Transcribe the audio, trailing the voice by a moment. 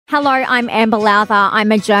Hello, I'm Amber Lowther.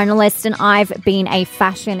 I'm a journalist and I've been a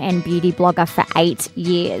fashion and beauty blogger for 8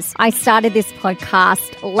 years. I started this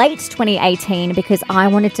podcast late 2018 because I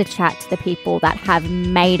wanted to chat to the people that have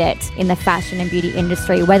made it in the fashion and beauty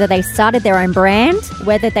industry, whether they started their own brand,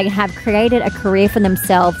 whether they have created a career for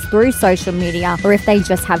themselves through social media, or if they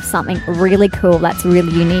just have something really cool that's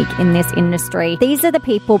really unique in this industry. These are the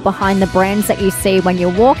people behind the brands that you see when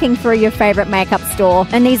you're walking through your favorite makeup store,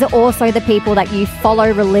 and these are also the people that you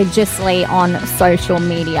follow religiously on social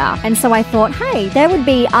media. And so I thought, hey, there would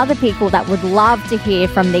be other people that would love to hear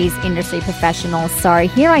from these industry professionals. So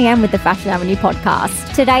here I am with the Fashion Avenue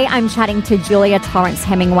podcast. Today I'm chatting to Julia Torrance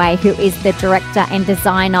Hemingway, who is the director and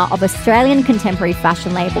designer of Australian contemporary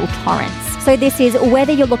fashion label Torannce. So this is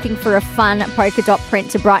whether you're looking for a fun polka dot print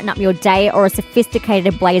to brighten up your day or a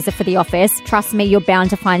sophisticated blazer for the office, trust me, you're bound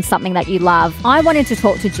to find something that you love. I wanted to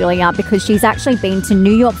talk to Julia because she's actually been to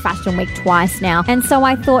New York Fashion Week twice now. And so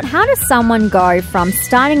I thought, how does someone go from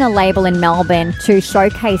starting a label in Melbourne to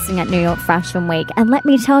showcasing at New York Fashion Week? And let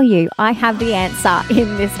me tell you, I have the answer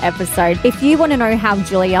in this episode. If you want to know how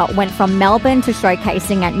Julia went from Melbourne to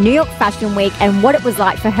showcasing at New York Fashion Week and what it was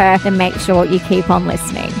like for her, then make sure you keep on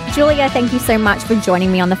listening. Julia, thank you so much for joining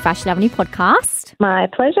me on the Fashion Avenue podcast. My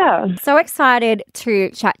pleasure. So excited to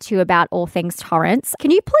chat to you about all things Torrance.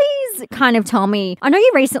 Can you please kind of tell me, I know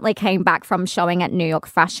you recently came back from showing at New York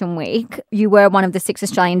Fashion Week. You were one of the 6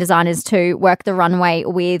 Australian designers to work the runway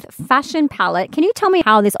with Fashion Palette. Can you tell me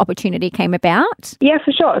how this opportunity came about? Yeah,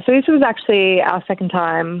 for sure. So this was actually our second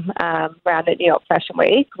time around at New York Fashion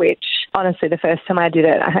Week, which honestly, the first time I did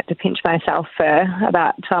it, I had to pinch myself for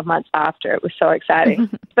about 12 months after. It was so exciting.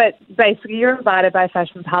 But basically, you're invited by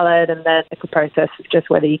Fashion Palette, and then it's a process of just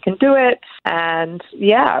whether you can do it. And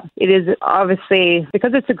yeah, it is obviously,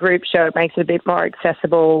 because it's a group show, it makes it a bit more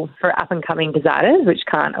accessible for up-and-coming designers, which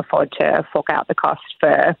can't afford to fork out the cost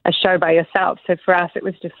for a show by yourself. So for us, it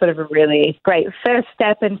was just sort of a really great first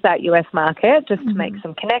step into that US market, just to make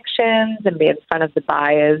some connections and be in front of the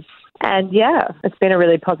buyers. And yeah, it's been a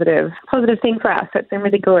really positive thing for us. It's been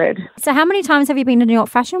really good. So how many times have you been to New York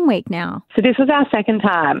Fashion Week now? So this was our second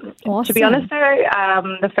time. Awesome. To be honest though,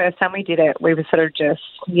 the first time we did it, we were sort of just,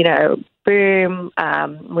 boom,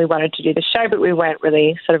 we wanted to do the show, but we weren't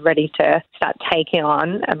really sort of ready to start taking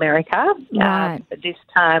on America. Right. But this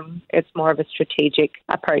time, it's more of a strategic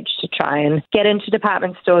approach to try and get into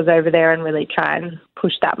department stores over there and really try and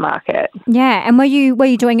push that market. Yeah, and were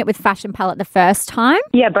you doing it with Fashion Palette the first time?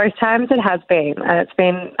 Yeah, both times it has been, and it's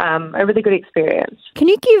been a really good experience. Can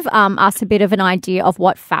you give us a bit of an idea of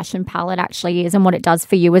what Fashion Palette actually is and what it does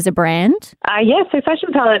for you as a brand? Yeah, so Fashion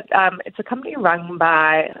Palette, it's a company run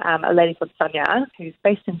by a lady called Sonia, who's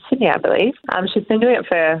based in Sydney, I believe. She's been doing it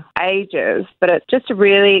for ages, but it's just so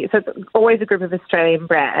it's always a group of Australian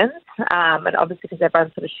brands, and obviously because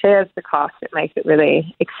everyone sort of shares the cost, it makes it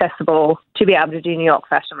really accessible to be able to do New York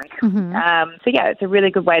Fashion Week. So yeah, it's a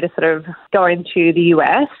really good way to sort of go into the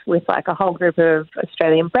US with like a whole group of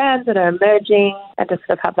Australian brands that are emerging and to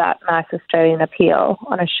sort of have that nice Australian appeal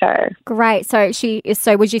on a show. Great. So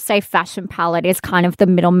would you say Fashion Palette is kind of the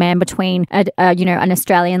middleman between an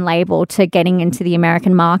Australian label to getting into the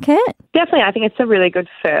American market? Definitely. I think it's a really good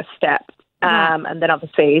first step. And then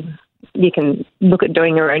obviously you can look at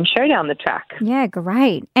doing your own show down the track. Yeah,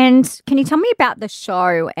 great. And can you tell me about the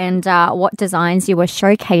show and what designs you were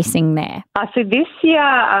showcasing there? So this year,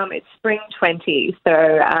 it's Spring 20.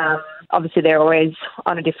 So obviously they're always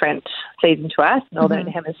on a different season to us, Northern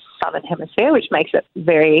Hemisphere, Southern Hemisphere, which makes it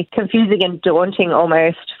very confusing and daunting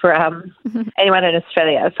almost for anyone in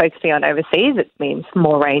Australia focusing on overseas. It means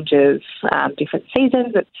more ranges, different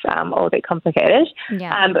seasons. It's all a bit complicated.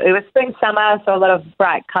 Yeah. But it was spring, summer, so a lot of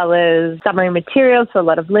bright colours, summery materials, so a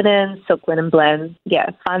lot of linen, silk linen blends. Yeah,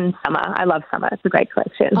 fun summer. I love summer. It's a great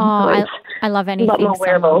collection. Oh, I love anything a lot more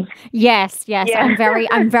wearable. Yes. Yeah.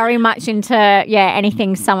 I'm very much into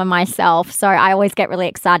anything summer myself. So I always get really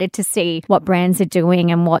excited to see what brands are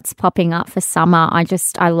doing and what's popping up for summer.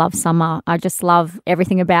 I love summer. I just love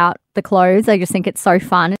everything about the clothes. I just think it's so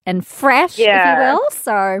fun and fresh, if you will.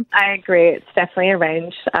 So I agree. It's definitely a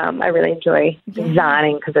range. I really enjoy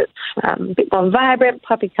designing because it's a bit more vibrant,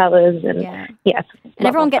 poppy colours, and and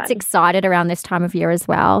everyone gets excited around this time of year as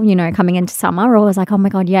well. Coming into summer, we're always like, oh my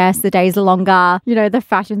god, yes, the days are longer. The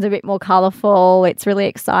fashion's a bit more colourful. It's really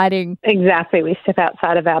exciting. Exactly. We step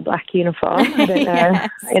outside of our black uniform. I don't know.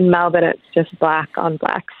 In Melbourne, it's just black on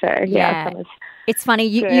black. So summer's It's funny.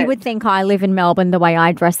 You would think I live in Melbourne the way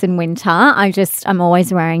I dress in winter. I'm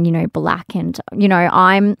always wearing, black, and,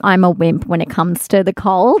 I'm a wimp when it comes to the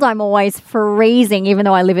cold. I'm always freezing, even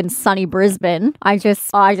though I live in sunny Brisbane. I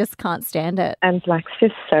just can't stand it. And black's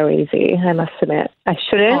just so easy, I must admit. I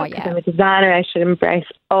shouldn't, because I'm a designer. I should embrace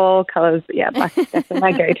all colours. But yeah, black is definitely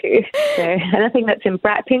my go-to. So anything that's in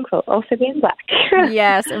bright pink will also be in black.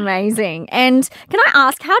 Yes, amazing. And can I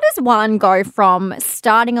ask, how does one go from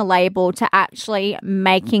starting a label to actually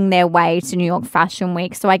making their way to New York Fashion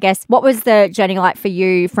Week? So I guess, what was the journey like for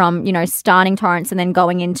you from, starting Torrance and then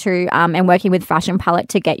going into and working with Fashion Palette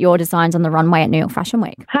to get your designs on the runway at New York Fashion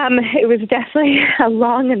Week? It was definitely a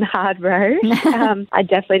long and hard road. I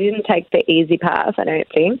definitely didn't take the easy path, I don't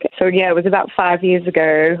think. So yeah, it was about 5 years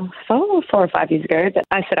ago, 4 or 5 years ago, that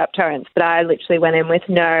I set up Torrance, but I literally went in with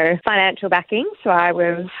no financial backing. So I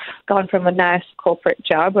was gone from a nice corporate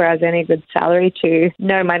job where I was earning a good salary to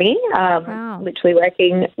no money, literally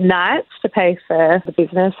working nights to pay for the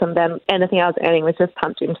business, and then anything I was earning was just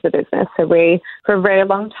pumped into the business. So for a very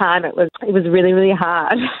long time, it was really, really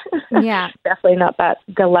hard. Yeah. Definitely not that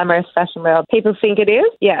glamorous fashion world people think it is.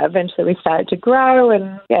 Yeah, eventually we started to grow,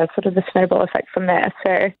 and sort of the snowball effect from there.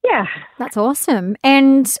 So yeah. That's awesome.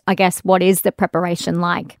 And I guess, what is the preparation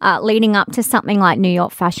like leading up to something like New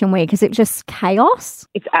York Fashion Week? Is it just chaos?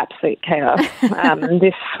 It's absolute chaos.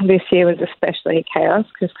 This year was especially chaos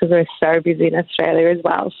because we're so busy in Australia as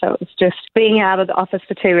well. So it was just being out of the office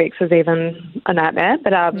for 2 weeks was even a nightmare.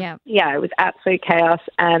 But it was absolute chaos,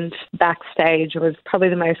 and backstage was probably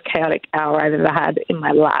the most chaotic hour I've ever had in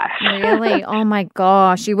my life. Really? Oh my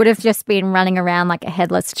gosh. You would have just been running around like a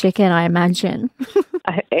headless chicken, I imagine.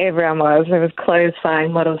 Everyone was. There was clothes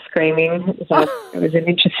flying, models screaming. It was an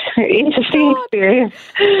interesting experience.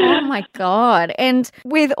 Oh my God. And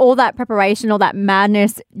with all that preparation, all that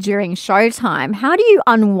madness during showtime, how do you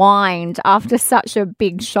unwind after such a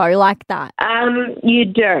big show like that? You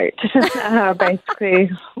don't. Basically,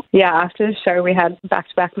 after the show we had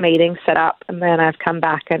back-to-back meetings set up, and then I've come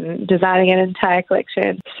back and designing an entire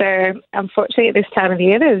collection. So unfortunately at this time of the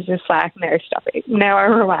year there's just no stopping, no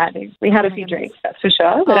rewinding. We had a few drinks, that's for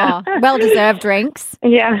sure. But, well-deserved drinks.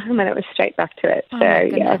 Yeah, and then it was straight back to it.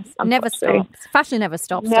 Never stops. Fashion never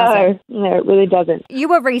stops, no, does it? No, it really doesn't. You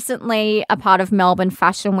were recently a part of Melbourne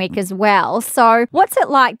Fashion Week as well. So what's it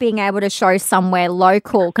like being able to show somewhere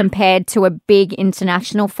local compared to a big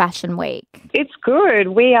international fashion week? It's good.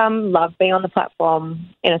 We love being on the platform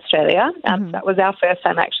in Australia. That was our first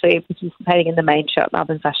time actually participating in the main show at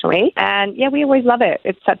Melbourne Fashion Week. And we always love it.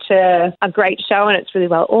 It's such a great show, and it's really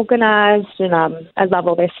well organised, and I love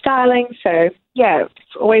all their styling. So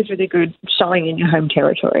it's always really good showing in your home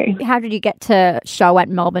territory. How did you get to show at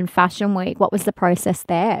Melbourne Fashion Week? What was the process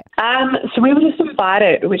there? So we were just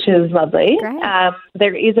invited, which is lovely. Great.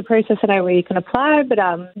 There is a process I know where you can apply, but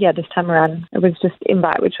this time around it was just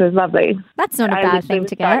invite, which was lovely. That's not a bad thing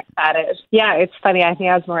to get. Excited. Yeah, it's funny. I think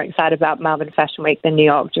I was more excited about Melbourne Fashion Week than New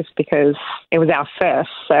York, just because it was our first.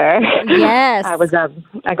 So yes, I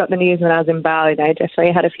got the news when I was in Bali, and I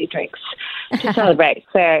definitely had a few drinks to celebrate.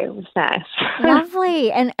 So it was nice.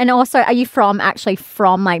 Lovely. And also, are you from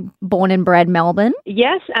born and bred Melbourne?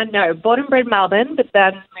 Yes and no. Born and bred Melbourne, but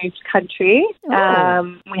then moved country. I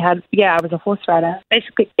was a horse rider.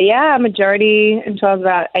 Basically, majority until I was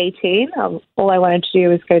about 18. All I wanted to do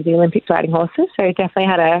was go to the Olympics riding horses, so I definitely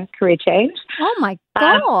had a career change. Oh my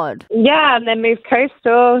God. And then moved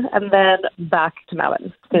coastal, and then back to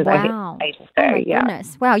Melbourne. Wow.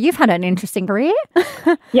 Goodness. Wow, you've had an interesting career.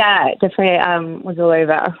 Yeah, definitely was all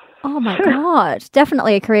over. Oh my God.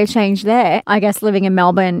 Definitely a career change there. I guess living in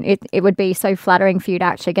Melbourne, it would be so flattering for you to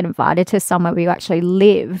actually get invited to somewhere where you actually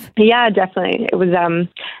live. Yeah, definitely. It was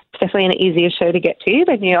definitely an easier show to get to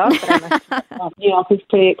than New York. But New York is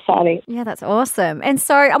pretty exciting. Yeah, that's awesome. And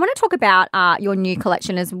so I want to talk about your new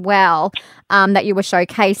collection as well that you were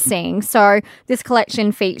showcasing. So this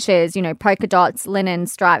collection features, polka dots, linen,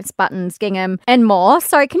 stripes, buttons, gingham, and more.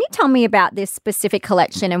 So can you tell me about this specific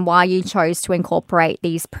collection and why you chose to incorporate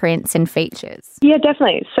these prints and features? Yeah,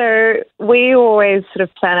 definitely. So we always sort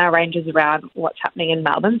of plan our ranges around what's happening in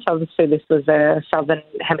Melbourne. So obviously this was a Southern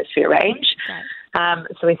Hemisphere range. Right.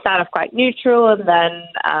 So we start off quite neutral, and then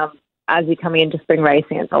as you're coming into spring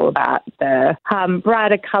racing, it's all about the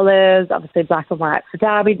brighter colours, obviously black and white for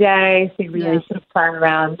Derby Day. So you really sort of plan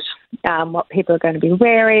around what people are going to be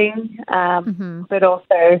wearing. But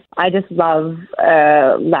also I just love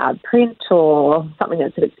loud print or something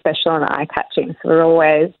that's a bit special and eye-catching. So we're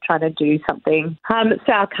always trying to do something.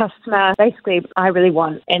 So our customer, basically, I really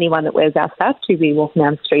want anyone that wears our stuff to be walking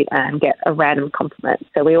down the street and get a random compliment.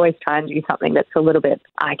 So we always try and do something that's a little bit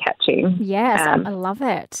eye-catching. Yes, I love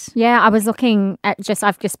it. Yeah, I was looking at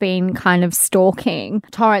I've just been kind of stalking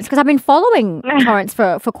Torrance because I've been following Torrance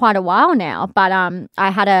for quite a while now. But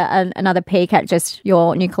I had another peek at just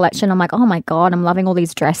your new collection. I'm like, oh my God, I'm loving all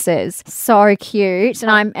these dresses. So cute.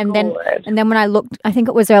 And then when I looked, I think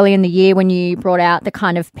it was early in the year when you brought out the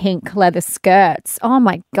kind of pink leather skirts. Oh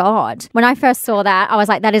my God. When I first saw that, I was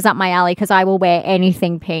like, that is up my alley because I will wear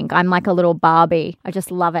anything pink. I'm like a little Barbie. I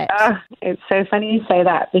just love it. It's so funny you say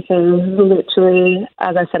that because literally,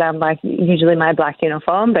 as I said, I'm like usually my black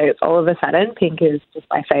uniform, but all of a sudden pink is just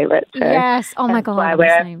my favourite. So yes. Oh my God.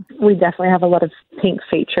 We definitely have a lot of pink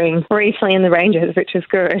featuring recently in the ranges, which is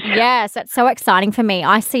good. Yes, that's so exciting for me.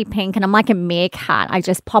 I see pink and I'm like a meerkat. I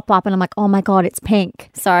just pop up and I'm like, oh my God, it's pink.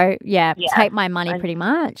 So yeah. Take my money pretty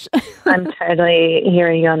much. I'm totally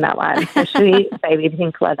hearing you on that one, especially baby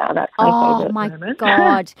pink leather. That's my favourite. Oh my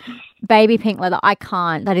God. Baby pink leather, I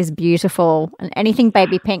can't. That is beautiful. And anything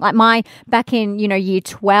baby pink. Like back in, year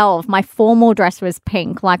 12, my formal dress was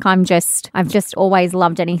pink. Like I've just always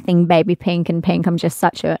loved anything baby pink and pink. I'm just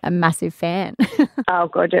such a massive fan. Oh,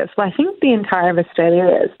 gorgeous. Well, I think the entire of Australia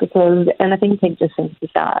is because anything pink just seems to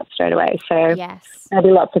start straight away. So yes. There'll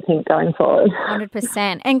be lots of pink going forward.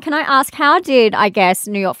 100%. And can I ask, how did, I guess,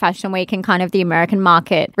 New York Fashion Week and kind of the American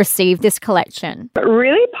market receive this collection?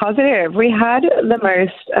 Really positive. We had the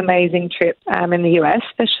most amazing trip in the US,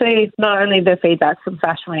 especially not only the feedback from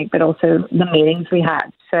Fashion Week, but also the meetings we had.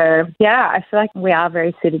 So, yeah, I feel like we are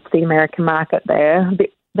very suited to the American market there.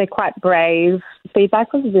 They're quite brave.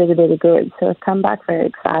 Feedback was really, really good. So I've come back very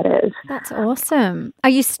excited. That's awesome. Are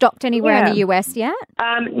you stocked anywhere in the US yet?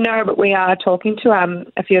 No, but we are talking to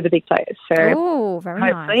a few of the big players. So very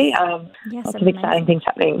hopefully, nice. Yes, lots of exciting things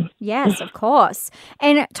happening. Yes, of course.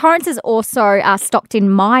 And Torrance is also stocked in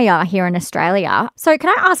Maya here in Australia. So can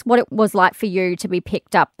I ask what it was like for you to be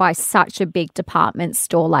picked up by such a big department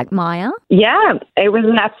store like Maya? Yeah, it was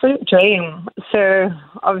an absolute dream. So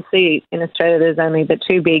obviously in Australia there's only the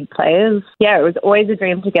two big players. Yeah, it was always a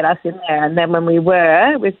dream to get us in there. And then when we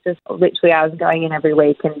were, it was just literally I was going in every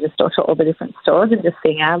week and just to all the different stores and just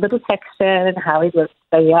seeing our little section and how we looked.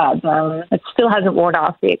 So yeah, it still hasn't worn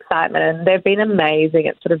off, the excitement, and they've been amazing.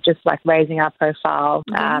 It's sort of just like raising our profile,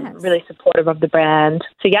 really supportive of the brand.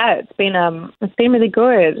 So yeah, it's been really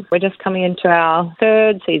good. We're just coming into our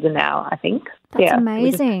third season now, I think. That's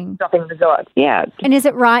amazing. Shopping resort. Yeah. And is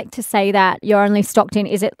it right to say that you're only stocked in,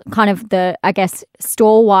 is it kind of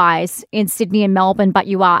store-wise in Sydney and Melbourne, but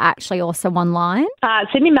you are actually also online?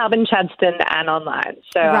 Sydney, Melbourne, Chadstone and online.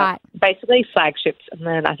 So basically flagships, and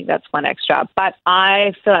then I think that's one extra. But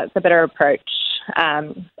I feel that's a better approach.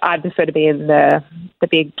 I prefer to be in the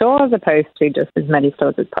big stores opposed to just as many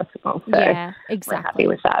stores as possible. So yeah, exactly. We're happy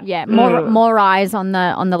with that. Yeah, more eyes on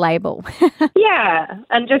the label. Yeah,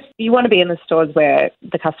 and just you want to be in the stores where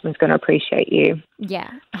the customer's going to appreciate you.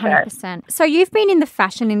 Yeah, 100%. So you've been in the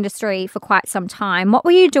fashion industry for quite some time. What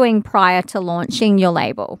were you doing prior to launching your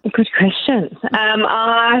label? Good question.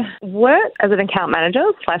 I worked as an account manager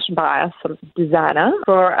 / buyer, sort of designer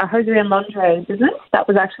for a hosiery and lingerie business. That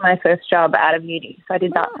was actually my first job out of uni. So I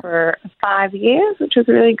did that for 5 years, which was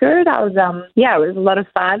really good. I was, it was a lot of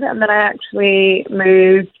fun. And then I actually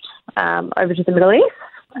moved over to the Middle East.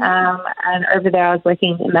 And over there I was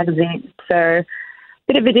working in magazines. So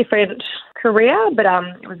bit of a different career, but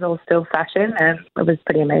it was all still fashion, and it was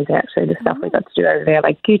pretty amazing actually, the stuff we got to do over there,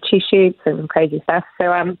 like Gucci shoots and crazy stuff. So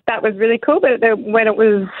that was really cool. But when it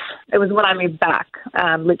was when I moved back,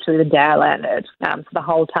 literally the day I landed. So the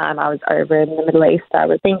whole time I was over in the Middle East, I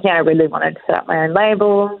was thinking I really wanted to set up my own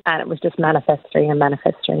label, and it was just manifesting. And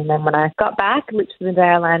then when I got back, literally the day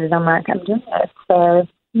I landed, I'm like, I'm doing this. So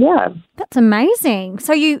yeah. That's amazing.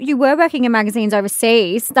 So you were working in magazines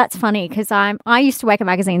overseas. That's funny because I used to work in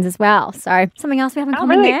magazines as well. So something else we have in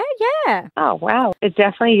common there? Yeah. Oh, wow. It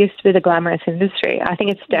definitely used to be the glamorous industry. I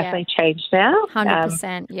think it's definitely changed now.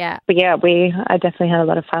 100%, yeah. But yeah, I definitely had a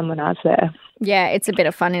lot of fun when I was there. Yeah, it's a bit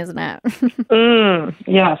of fun, isn't it?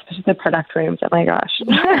 Yeah, especially the product rooms. Oh, my gosh.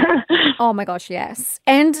 Oh, my gosh, yes.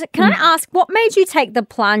 And can I ask, what made you take the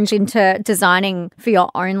plunge into designing for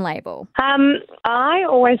your own label? I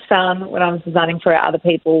always found when I was designing for other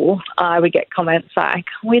people, I would get comments like,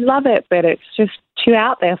 we love it, but it's just too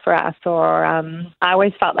out there for us, or I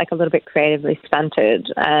always felt like a little bit creatively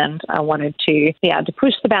stunted, and I wanted to be able to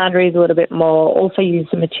push the boundaries a little bit more, also use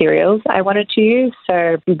the materials I wanted to use.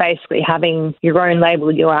 So basically having your own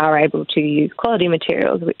label, you are able to use quality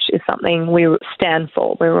materials, which is something we stand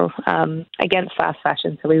for. We were against fast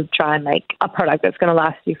fashion, so we would try and make a product that's going to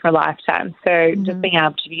last you for a lifetime. So just being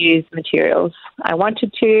able to use materials I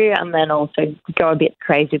wanted to, and then also go a bit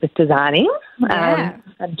crazy with designing. And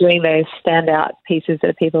doing those standout pieces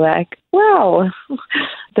that people are like, wow,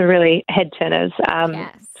 the really head turners.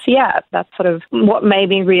 So yeah, that's sort of what made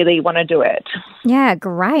me really want to do it. Yeah,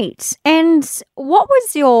 great. And what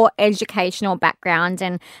was your educational background,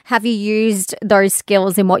 and have you used those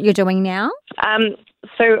skills in what you're doing now?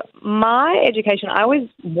 So my education, I always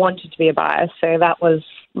wanted to be a buyer, so that was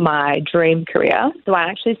my dream career. So I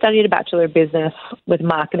actually studied a Bachelor of Business with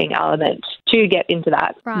marketing element to get into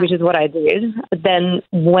that, which is what I did. But then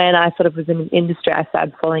when I sort of was in the industry, I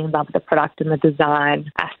started falling in love with the product and the design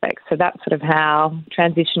aspects. So that's sort of how I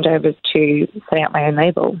transitioned over to setting up my own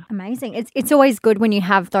label. Amazing. It's always good when you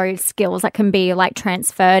have those skills that can be like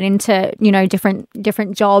transferred into, you know, different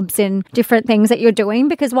jobs and different things that you're doing,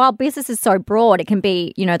 because while business is so broad, it can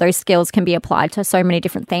be, you know, those skills can be applied to so many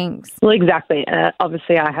different things. Well, exactly.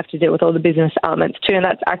 Obviously, I have to deal with all the business elements too, and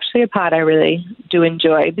that's actually a part I really do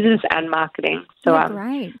enjoy, business and marketing. So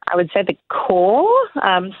great. I would say the core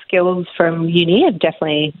skills from uni have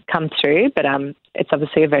definitely come through, but it's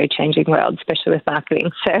obviously a very changing world, especially with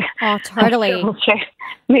marketing. So totally.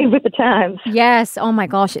 Move with the times. Yes. Oh my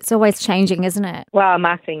gosh, it's always changing, isn't it? Well,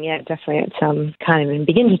 marketing, yeah, definitely. It's can't even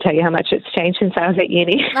begin to tell you how much it's changed since I was at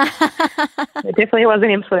uni. It definitely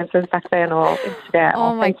wasn't influencers back then, or Instagram.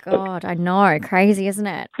 Oh my God, I know. Crazy, isn't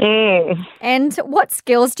it? And what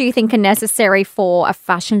skills do you think are necessary for a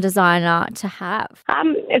fashion designer to have?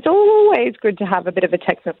 It's always good to have a bit of a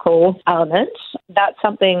technical element. That's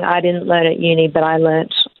something I didn't learn at uni, but I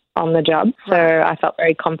learnt on the job. So I felt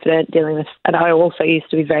very confident dealing with, and I also used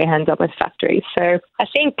to be very hands-on with factories. So I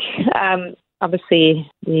think obviously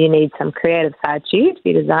you need some creative side to you to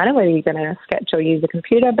be a designer, whether you're going to sketch or use a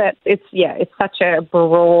computer, but it's such a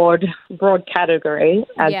broad category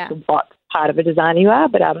as to what part of a designer you are.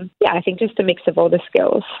 But I think just a mix of all the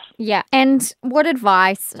skills. Yeah. And what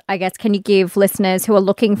advice, I guess, can you give listeners who are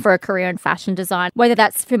looking for a career in fashion design, whether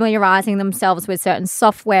that's familiarising themselves with certain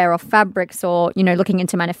software or fabrics, or, you know, looking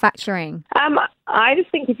into manufacturing? I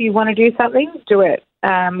just think if you want to do something, do it.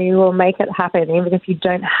 You will make it happen, even if you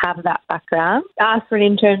don't have that background. Ask for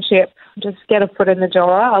an internship. Just get a foot in the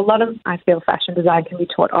door. A lot of, I feel, fashion design can be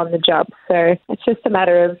taught on the job. So it's just a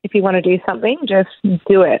matter of, if you want to do something, just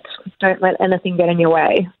do it. Don't let anything get in your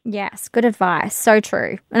way. Yes, good advice. So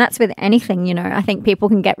true. And that's with anything, you know. I think people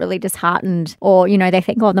can get really disheartened, or, you know, they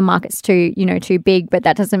think, oh, the market's too big, but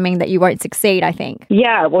that doesn't mean that you won't succeed, I think.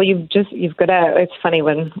 Yeah, well, you've got to, it's funny,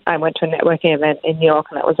 when I went to a networking event in New York,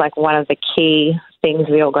 and that was like one of the key things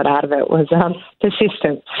we all got out of it was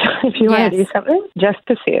persistence. If you want to do something, just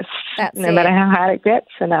persist. No matter how hard it gets,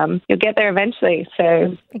 and you'll get there eventually.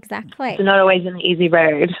 So exactly, it's not always an easy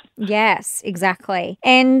road. Yes, exactly.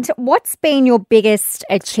 And what's been your biggest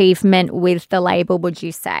achievement with the label, would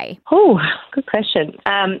you say? Oh, good question.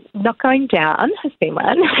 Not going down has been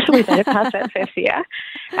one. We better pass that first year.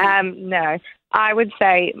 No. I would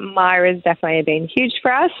say Myra's definitely been huge for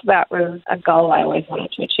us. That was a goal I always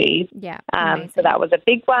wanted to achieve. Yeah. So that was a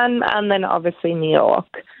big one. And then obviously New York.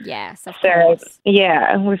 Yes, of course.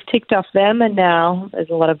 Yeah, we've ticked off them, and now there's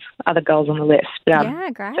a lot of other goals on the list.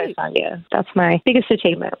 But, great. So far, that's my biggest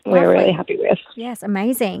achievement. We're really happy with. Yes,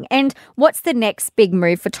 amazing. And what's the next big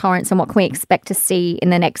move for Torrance, and what can we expect to see in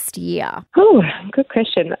the next year? Oh, good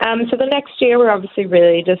question. So the next year, we're obviously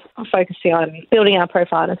really just focusing on building our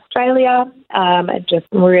profile in Australia, and just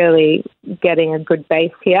really getting a good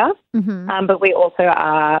base here. But we also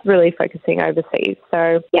are really focusing overseas.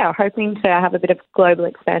 So, hoping to have a bit of global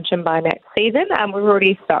expansion by next season. We're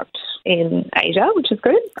already stocked in Asia, which is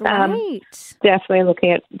good. Great. Definitely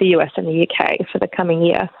looking at the US and the UK for the coming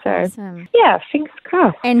year. So, awesome. Fingers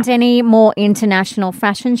crossed. And any more international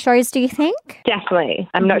fashion shows, do you think? Definitely.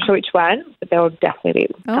 I'm not sure which one, but there will definitely be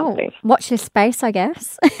something. Watch this space, I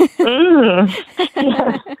guess.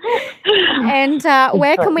 And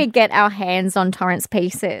where can we get our hands on Torrance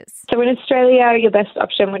pieces? So in Australia, your best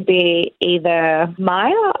option would be either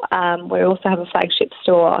Maya. We also have a flagship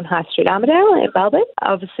store on High Street Armadale in Melbourne.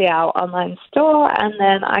 Obviously our online store, and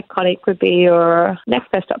then Iconic would be your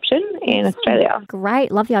next best option in Australia.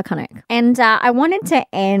 Great. Love the Iconic. And I wanted to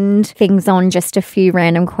end things on just a few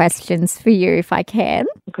random questions for you, if I can.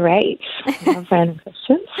 great. I love random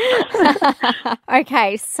questions.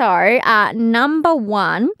 Okay, so number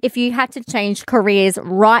one, if you had to change careers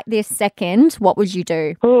right this second, what would you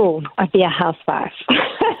do? Oh, I'd be a housewife.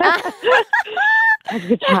 I'd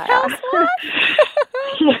retire.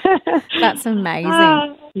 That's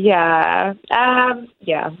amazing. Yeah.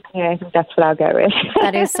 Yeah, I think that's what I'll go with.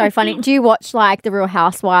 That is so funny. Do you watch like The Real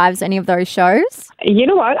Housewives, any of those shows? You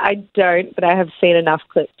know what? I don't, but I have seen enough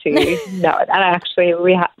clips to know it. And actually,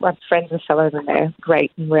 we're friends with some of them. They're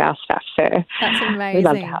great and real stuff. So that's amazing. We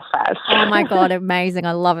love the housewives. Oh my God, amazing.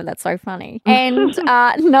 I love it. That's so funny. And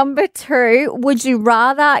number two, would you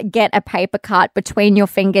rather get a paper cut between your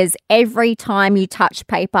fingers every time you touch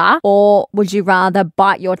paper, or would you rather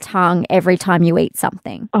bite your tongue every time you eat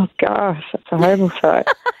something? Oh gosh, that's a horrible thought.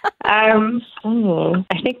 I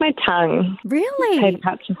think my tongue. Really? Paper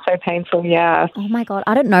cuts are so painful, yeah. Oh my God,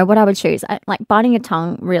 I don't know what I would choose. Like biting your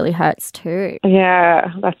tongue really hurts too.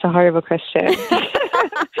 Yeah, that's a horrible question.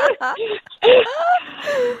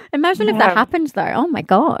 Imagine if that happened though. Oh my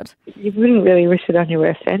God. You wouldn't really wish it on your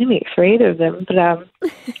worst enemy for either of them. But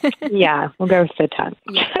yeah, we'll go with the tongue.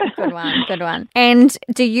 Yeah, good one. And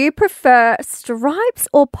do you prefer stripes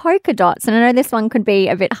or polka dots? And I know this one could be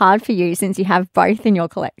a bit hard for you since you have both in your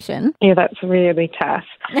collection. Yeah, that's really tough.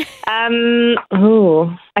 I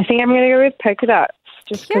think I'm going to go with polka dots.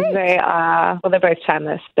 Just because they are, well, they're both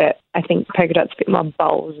timeless, but I think polka dots a bit more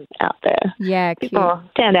bold out there. Yeah, cute.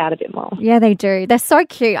 Stand out a bit more. Yeah, they do. They're so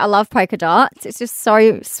cute. I love polka dots. It's just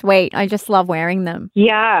so sweet. I just love wearing them.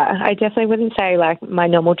 Yeah, I definitely wouldn't say like my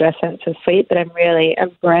normal dress sense is sweet, but I'm really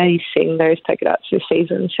embracing those polka dots this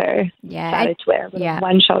season. So excited to wear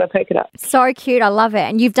one shoulder polka dot. So cute. I love it.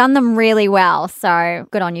 And you've done them really well. So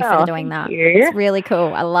good on you for doing that. You. It's really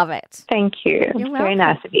cool. I love it. Thank you. You're welcome. Very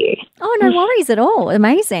nice of you. Oh, no worries at all.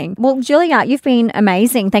 Amazing. Well, Julia, you've been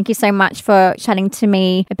amazing. Thank you so much for chatting to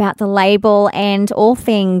me about the label and all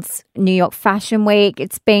things New York Fashion Week.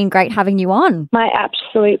 It's been great having you on. My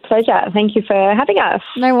absolute pleasure. Thank you for having us.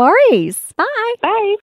 No worries. Bye. Bye.